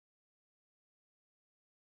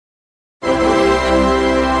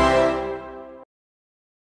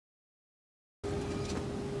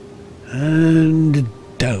And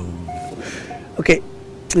down. Okay,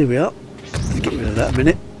 here we are. Let's get rid of that a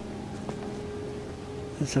minute.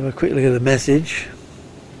 Let's have a quick look at the message.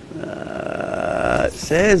 It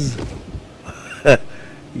says,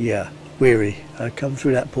 yeah, weary. I come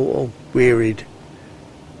through that portal, wearied.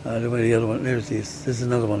 I don't know where the other one, there's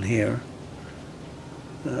another one here.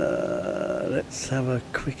 Let's have a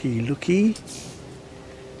quickie looky.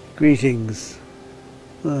 Greetings.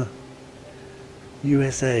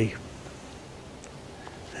 USA.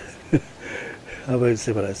 I won't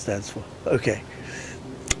say what that stands for. Okay.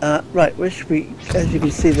 Right, where should we, as you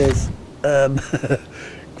can see there's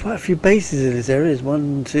quite a few bases in this area. There's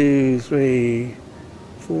 1, 2, 3,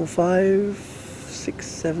 4, 5, 6,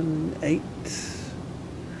 7, 8.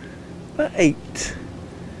 About 8.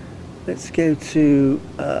 Let's go to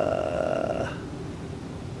the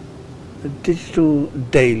Digital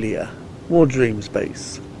Dahlia, War Dreams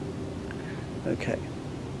base. Okay.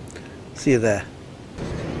 See you there.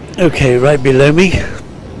 Okay, right below me.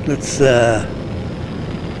 Let's see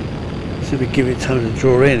if we give it time to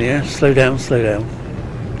draw in here. Slow down, slow down.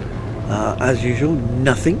 As usual,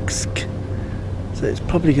 nothing's. So it's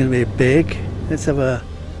probably going to be a big. Let's have a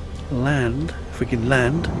land, if we can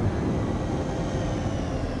land.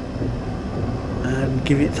 And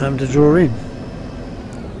give it time to draw in.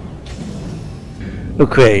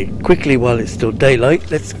 Okay, quickly while it's still daylight,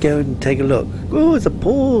 let's go and take a look. Oh, it's a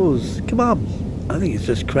pause. Come on. I think it's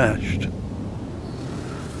just crashed.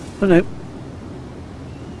 Oh no. It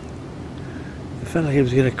felt like it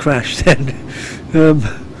was going to crash then.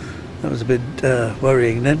 That was a bit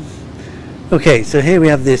worrying then. Okay, so here we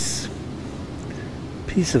have this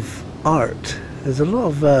piece of art. There's a lot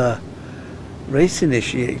of race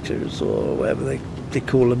initiators or whatever they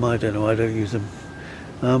call them. I don't know, I don't use them.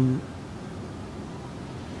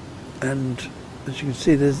 And as you can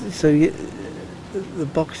see, there's the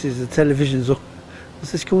boxes, the televisions.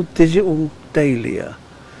 What's this called? Digital Dahlia.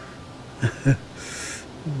 Let's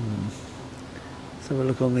have a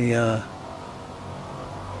look on the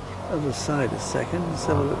other side a second. Let's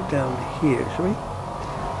have a look down here, shall we?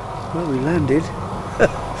 Well, we landed.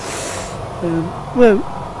 Well,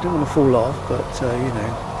 don't want to fall off, but you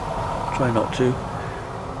know, try not to.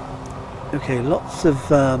 Okay, lots of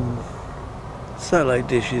satellite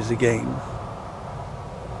dishes again.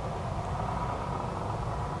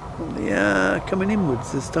 Yeah, coming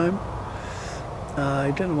inwards this time.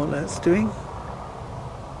 I don't know what that's doing.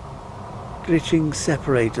 Glitching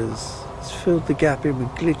separators. It's filled the gap in with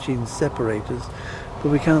glitching separators,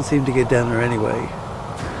 but we can't seem to get down there anyway.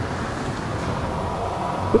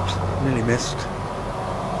 Whoops, nearly missed.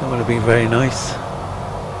 That would have been very nice.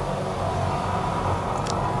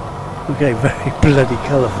 Okay, very bloody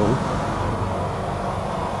colourful.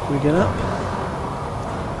 Can we get up?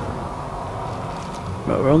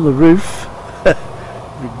 Right, we're on the roof. We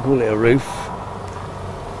can call it a roof.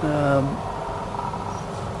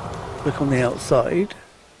 Look on the outside.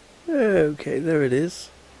 Okay, there it is.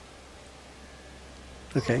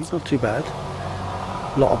 Okay, not too bad.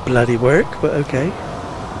 A lot of bloody work, but okay.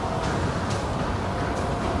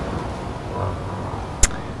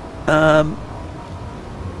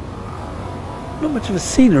 Not much of a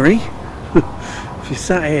scenery. If you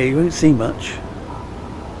sat here, you won't see much.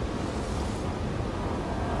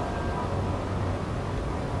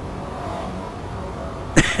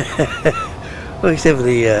 Well, except for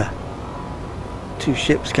the two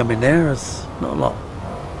ships coming there, there's not a lot.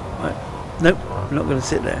 Right. Nope, we're not going to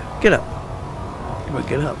sit there. Get up. You won't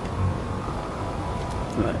get up.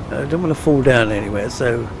 Right, I don't want to fall down anywhere,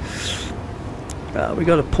 so we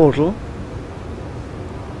got a portal.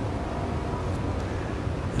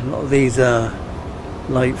 A lot of these are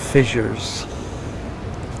light fissures.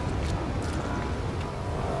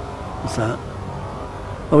 What's that?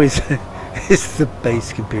 Oh, it's the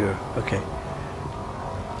base computer. Okay.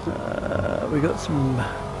 We got some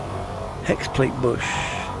hex plate bush.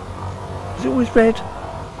 Is it always red?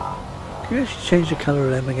 Can you actually change the colour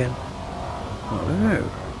of them again? I don't know.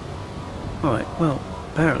 Alright, well,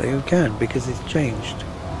 apparently we can because it's changed.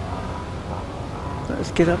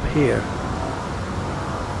 Let's get up here.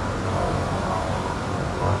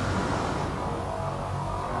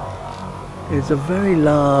 It's a very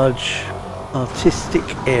large artistic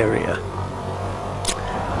area.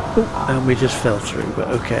 Oh, and we just fell through, but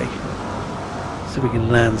okay. So we can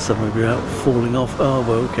land somewhere without falling off. Oh,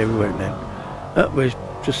 well, okay, we won't then. We'll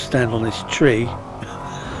just stand on this tree.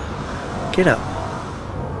 Get up.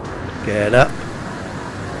 Get up.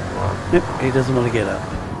 Nope, he doesn't want to get up.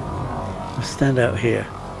 We'll stand out here.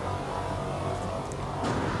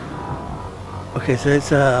 Okay, so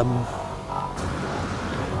it's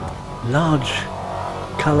large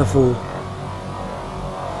colourful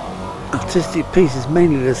artistic pieces,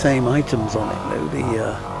 mainly the same items on it though,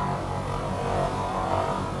 the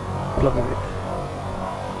plug of it.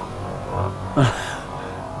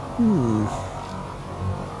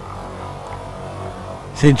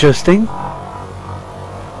 It's interesting,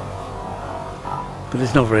 but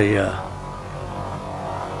it's not very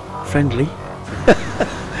friendly.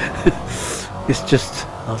 It's just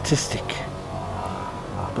artistic,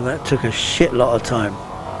 but that took a shit lot of time.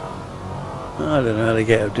 I don't know how they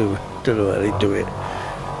don't know how they do it.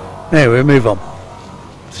 Anyway, move on.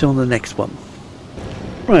 See on the next one.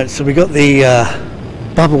 Right, so we got the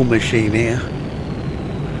bubble machine here.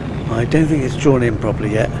 I don't think it's drawn in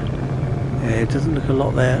properly yet. Yeah, it doesn't look a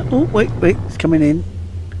lot there. Oh, wait, it's coming in.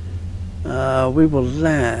 We will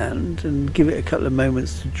land and give it a couple of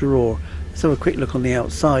moments to draw. Let's have a quick look on the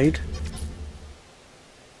outside.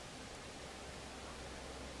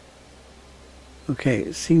 Okay,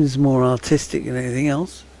 it seems more artistic than anything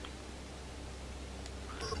else.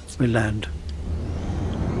 We land.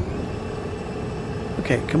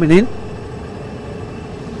 Okay, coming in.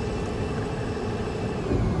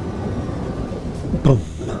 Boom.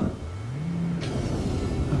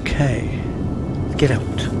 Okay, get out.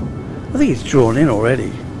 I think it's drawn in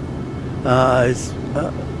already. It's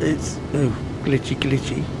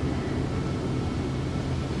glitchy.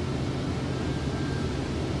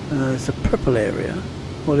 It's a purple area.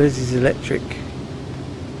 What is electric?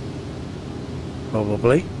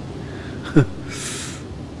 Probably.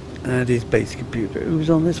 And his base computer. Who's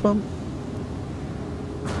on this one?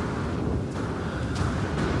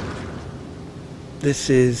 This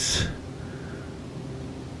is...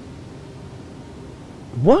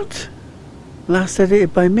 What? Last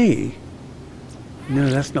edited by me? No,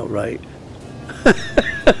 that's not right.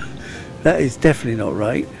 That is definitely not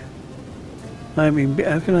right. I mean,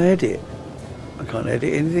 how can I edit? I can't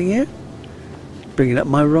edit anything here. It's bringing up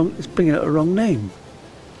a wrong name.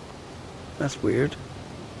 That's weird.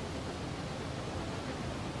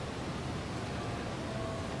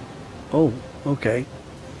 Oh, okay.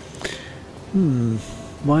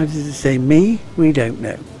 Why does it say me? We don't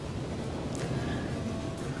know.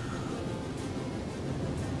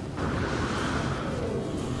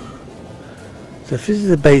 So if this is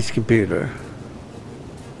the base computer,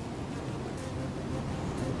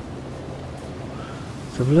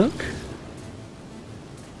 let's have a look.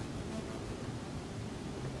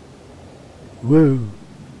 Whoa.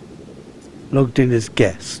 Logged in as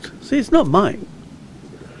guest. See, it's not mine.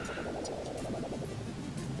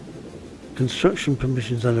 Construction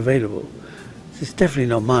permissions unavailable. This is definitely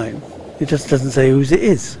not mine. It just doesn't say whose it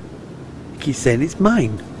is. It keeps saying it's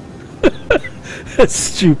mine. That's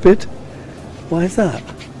stupid. Why is that?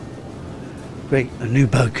 Great, a new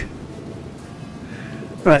bug.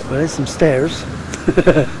 Right, well, there's some stairs.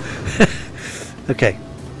 Okay.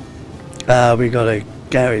 We got a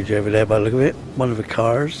garage over there by the look of it. One of the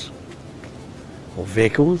cars. Or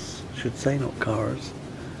vehicles, I should say, not cars.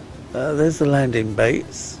 There's the landing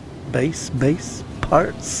base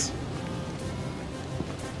parts.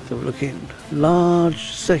 So we're looking.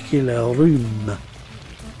 Large circular room.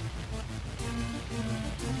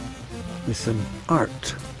 With some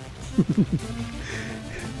art.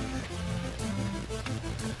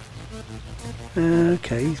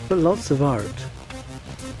 Okay, he's put lots of art.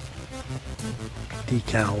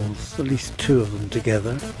 Decals, at least 2 of them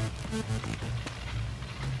together.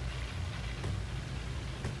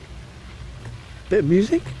 Bit of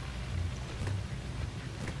music.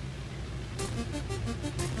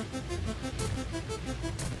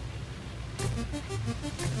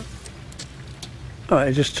 Alright,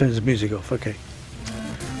 it just turns the music off, okay.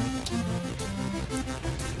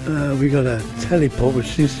 We got a teleport which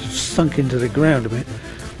seems to have sunk into the ground a bit.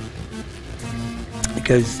 It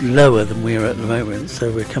goes lower than we are at the moment, so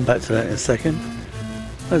we'll come back to that in a second.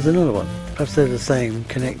 There's another one. Perhaps they're the same,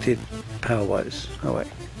 connected power-wise. Oh wait.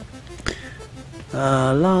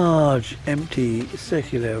 Large, empty,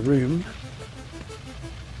 circular room.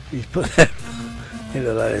 He's put that. It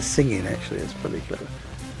looks like they're singing actually, it's pretty clever.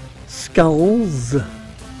 Skulls. Oh,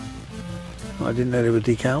 I didn't know there were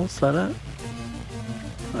decals like that.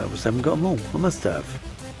 I just haven't got them all. I must have.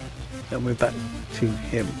 And we're back to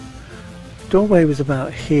him. Doorway was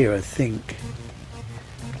about here, I think.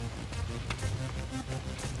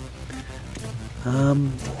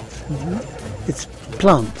 It's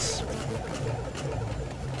plants.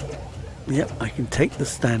 Yep, I can take the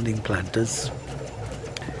standing planters.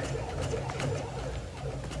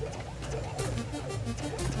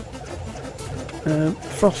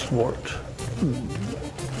 Frostwort.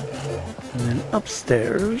 And then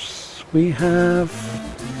upstairs we have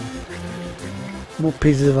More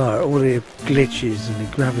pieces of art, all the glitches and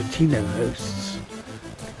the gravitino hosts.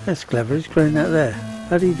 That's clever, he's growing that there.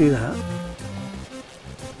 How do you do that?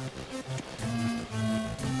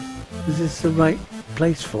 Is this the right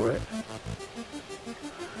place for it?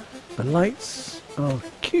 The lights are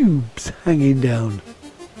cubes hanging down.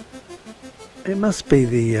 It must be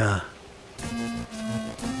the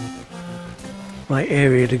right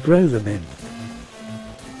area to grow them in.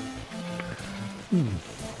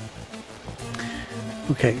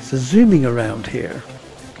 Okay, so zooming around here.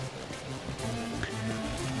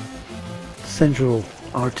 Central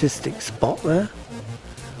artistic spot there.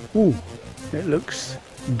 Ooh, it looks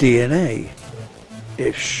DNA-ish.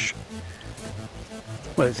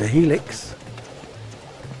 Well, it's a helix.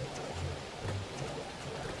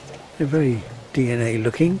 They're very DNA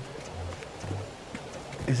looking.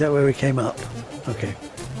 Is that where we came up? Okay.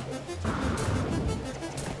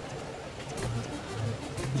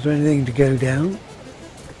 Is there anything to go down?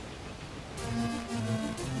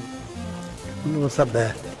 I wonder what's up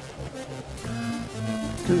there.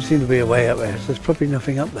 Doesn't seem to be a way up there, so there's probably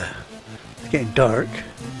nothing up there. It's getting dark.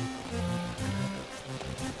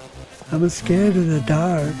 I'm scared of the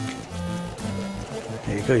dark.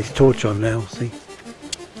 There, he's got his torch on now, see?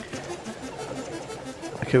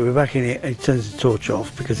 Okay, we're back in here. He turns the torch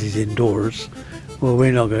off because he's indoors. Well,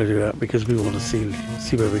 we're not going to do that because we want to see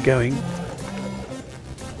where we're going.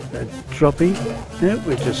 Droppy? No,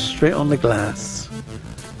 we're just straight on the glass.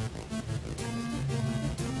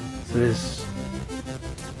 So there's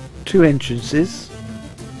 2 entrances.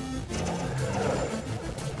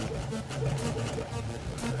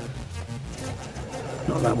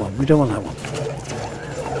 Not that one. We don't want that one.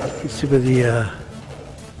 Let's see where the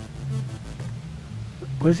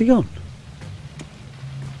where's he gone?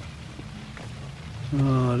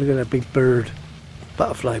 Oh, look at that big bird.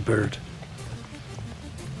 Butterfly bird.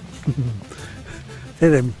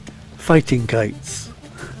 They're them fighting kites.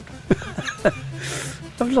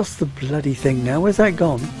 I've lost the bloody thing now. Where's that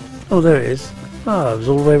gone? Oh, there it is. Oh, it was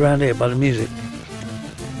all the way around here by the music.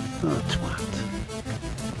 Oh, twat.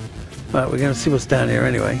 Right, we're going to see what's down here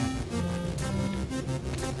anyway.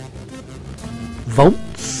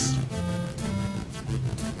 Vaults.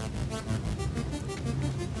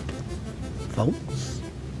 Vaults.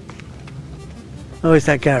 Oh, it's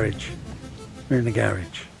that garage. We're in the garage.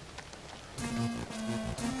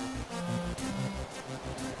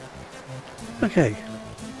 Okay,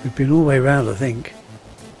 we've been all the way around, I think.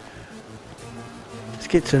 Let's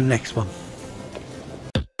get to the next one.